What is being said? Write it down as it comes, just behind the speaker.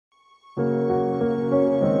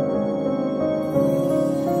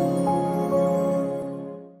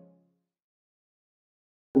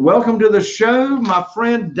Welcome to the show, my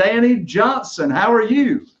friend Danny Johnson. How are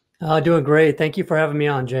you? Doing great. Thank you for having me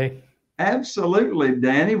on, Jay. Absolutely,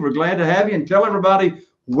 Danny. We're glad to have you, and tell everybody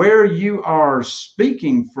where you are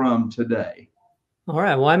speaking from today. All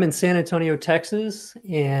right. Well, I'm in San Antonio, Texas,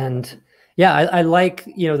 and yeah, I like,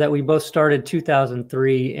 that we both started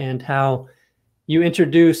 2003 and how you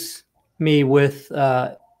introduce me with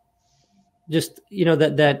just,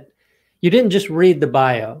 that you didn't just read the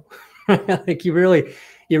bio. Like you really,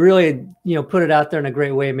 put it out there in a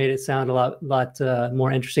great way, made it sound a lot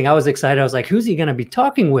more interesting. I was excited. I was like, who's he going to be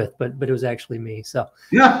talking with? But it was actually me. So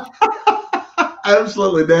yeah,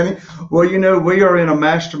 absolutely, Danny. Well, we are in a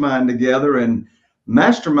mastermind together, and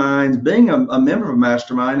Masterminds, being a member of a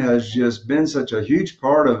mastermind, has just been such a huge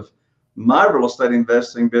part of my real estate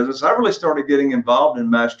investing business. I really started getting involved in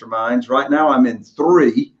masterminds. Right now, I'm in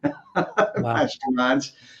 3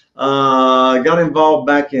 masterminds. Got involved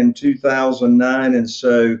back in 2009, and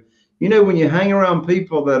so when you hang around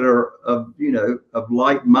people that are of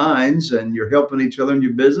like minds, and you're helping each other in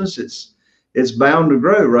your business, it's bound to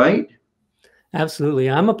grow, right? Absolutely.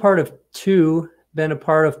 I'm a part of 2. Been a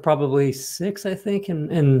part of probably 6, I think,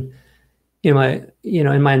 in my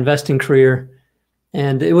investing career,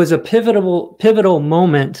 and it was a pivotal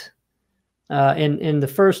moment in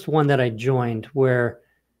the first one that I joined, where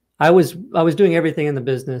I was doing everything in the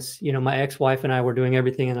business. My ex-wife and I were doing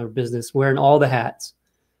everything in our business, wearing all the hats.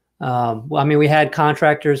 We had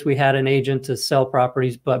contractors, we had an agent to sell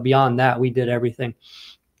properties, but beyond that, we did everything,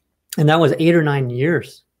 and that was 8 or 9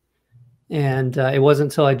 years. And it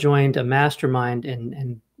wasn't until I joined a mastermind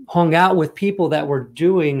and hung out with people that were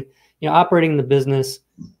doing, operating the business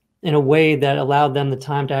in a way that allowed them the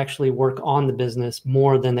time to actually work on the business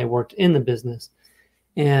more than they worked in the business.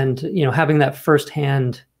 And, having that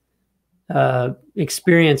firsthand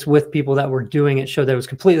experience with people that were doing it showed that it was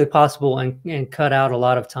completely possible, and cut out a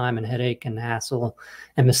lot of time and headache and hassle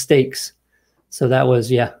and mistakes. So that was,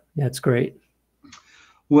 it's great.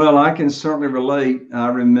 Well, I can certainly relate. I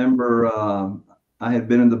remember I had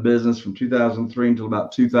been in the business from 2003 until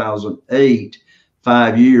about 2008,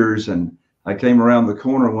 5 years. And I came around the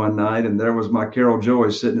corner one night, and there was my Carol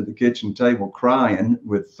Joy sitting at the kitchen table crying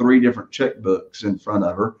with 3 different checkbooks in front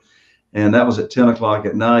of her. And that was at 10 o'clock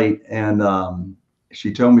at night. And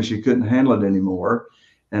she told me she couldn't handle it anymore.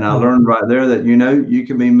 And I learned right there that, you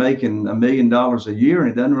can be making $1 million a year, and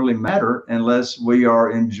it doesn't really matter unless we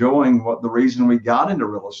are enjoying the reason we got into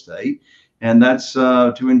real estate. And that's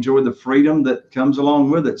to enjoy the freedom that comes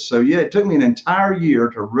along with it. So yeah, it took me an entire year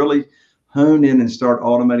to really hone in and start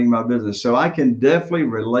automating my business. So I can definitely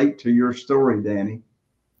relate to your story, Danny.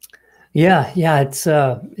 Yeah.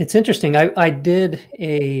 It's interesting. I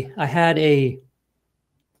had a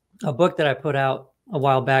book that I put out a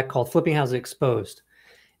while back called Flipping Houses Exposed.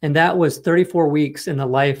 And that was 34 weeks in the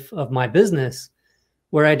life of my business,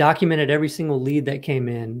 where I documented every single lead that came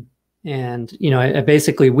in. And, I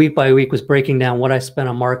basically week by week was breaking down what I spent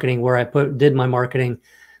on marketing, where I did my marketing,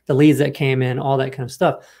 the leads that came in, all that kind of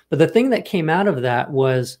stuff. But the thing that came out of that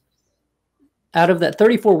was, out of that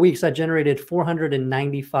 34 weeks, I generated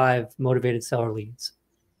 495 motivated seller leads.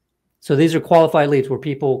 So these are qualified leads where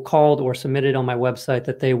people called or submitted on my website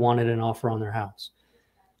that they wanted an offer on their house.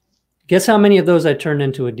 Guess how many of those I turned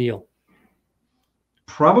into a deal?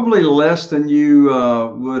 Probably less than you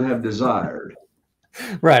would have desired.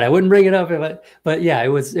 Right. I wouldn't bring it up, but yeah, it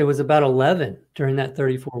was about 11 during that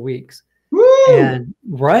 34 weeks. Woo! And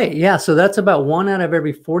right. Yeah. So that's about 1 out of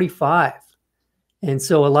every 45. And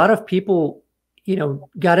so a lot of people,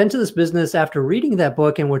 got into this business after reading that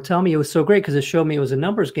book and would tell me it was so great because it showed me it was a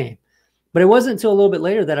numbers game. But it wasn't until a little bit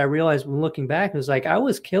later that I realized, when looking back, it was like I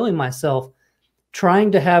was killing myself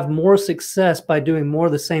trying to have more success by doing more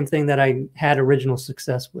of the same thing that I had original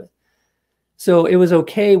success with. So it was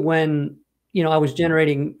okay when, I was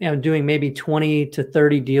generating, doing maybe 20 to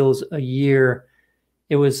 30 deals a year.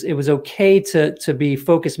 It was okay to be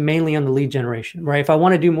focused mainly on the lead generation, right? If I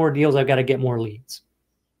want to do more deals, I've got to get more leads.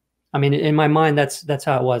 I mean, in my mind, that's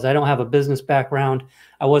how it was. I don't have a business background.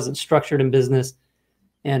 I wasn't structured in business.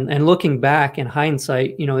 And looking back in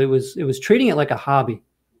hindsight, it was treating it like a hobby.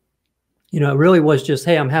 It really was just,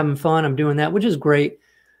 hey, I'm having fun, I'm doing that, which is great,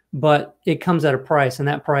 but it comes at a price. And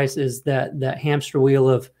that price is that hamster wheel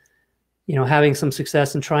of, having some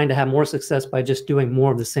success and trying to have more success by just doing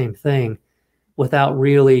more of the same thing without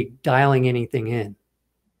really dialing anything in,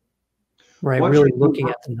 right? Really looking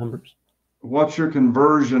at the numbers. What's your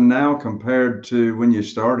conversion now compared to when you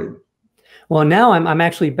started? Well, now I'm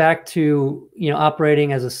actually back to,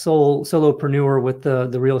 operating as a solopreneur with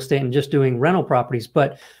the real estate and just doing rental properties.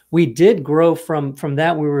 But we did grow from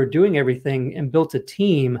that. We were doing everything and built a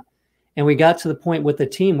team. And we got to the point with the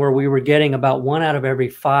team where we were getting about 1 out of every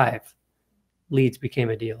 5 leads became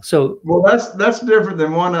a deal. So, well, that's different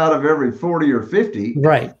than 1 out of every 40 or 50.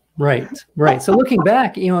 Right. So looking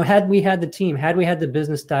back, had we had the team, had we had the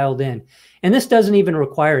business dialed in, and this doesn't even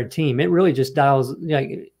require a team. It really just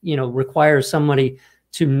requires somebody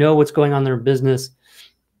to know what's going on in their business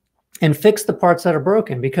and fix the parts that are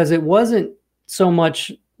broken, because it wasn't so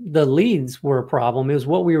much the leads were a problem. It was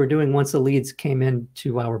what we were doing once the leads came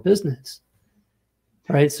into our business.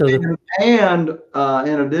 Right. So, in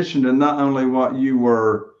addition to not only what you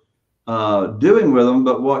were doing with them,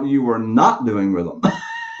 but what you were not doing with them.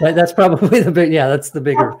 Right, that's probably that's the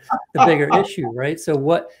bigger issue, right? So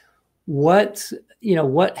what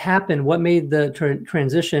happened? What made the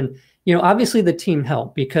transition? Obviously the team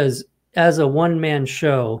helped, because as a one-man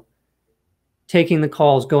show, taking the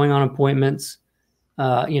calls, going on appointments,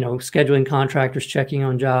 scheduling contractors, checking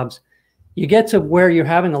on jobs, you get to where you're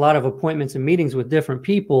having a lot of appointments and meetings with different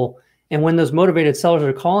people. And when those motivated sellers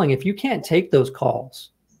are calling, if you can't take those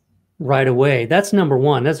calls right away, that's number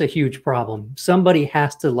one. That's a huge problem. Somebody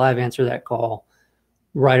has to live answer that call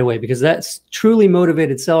right away, because that's truly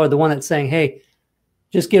motivated seller, the one that's saying, hey,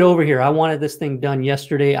 just get over here. I wanted this thing done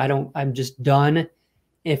yesterday. I'm just done.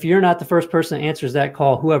 If you're not the first person that answers that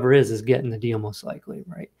call, whoever is getting the deal most likely,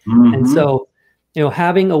 right? Mm-hmm. And so,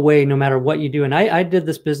 having a way, no matter what you do, and I did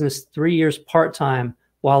this business 3 years part-time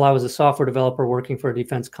while I was a software developer working for a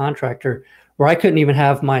defense contractor, where I couldn't even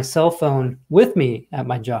have my cell phone with me at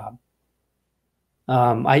my job.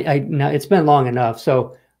 Now it's been long enough.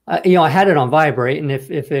 So, I had it on vibrate, and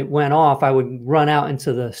if it went off, I would run out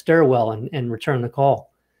into the stairwell and return the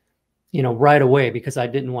call, right away, because I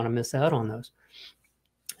didn't want to miss out on those.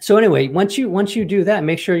 So anyway, once you do that,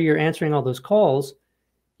 make sure you're answering all those calls,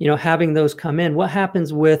 having those come in. What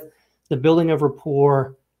happens with the building of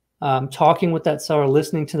rapport, talking with that seller,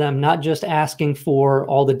 listening to them, not just asking for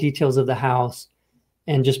all the details of the house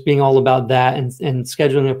and just being all about that and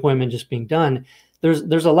scheduling an appointment just being done.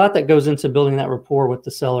 There's a lot that goes into building that rapport with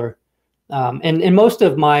the seller. And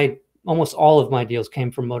almost all of my deals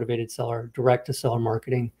came from motivated seller, direct to seller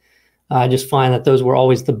marketing. I just find that those were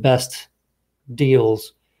always the best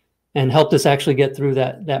deals and helped us actually get through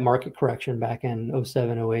that market correction back in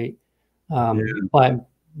 07, 08,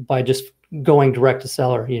 by just going direct to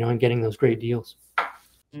seller, and getting those great deals.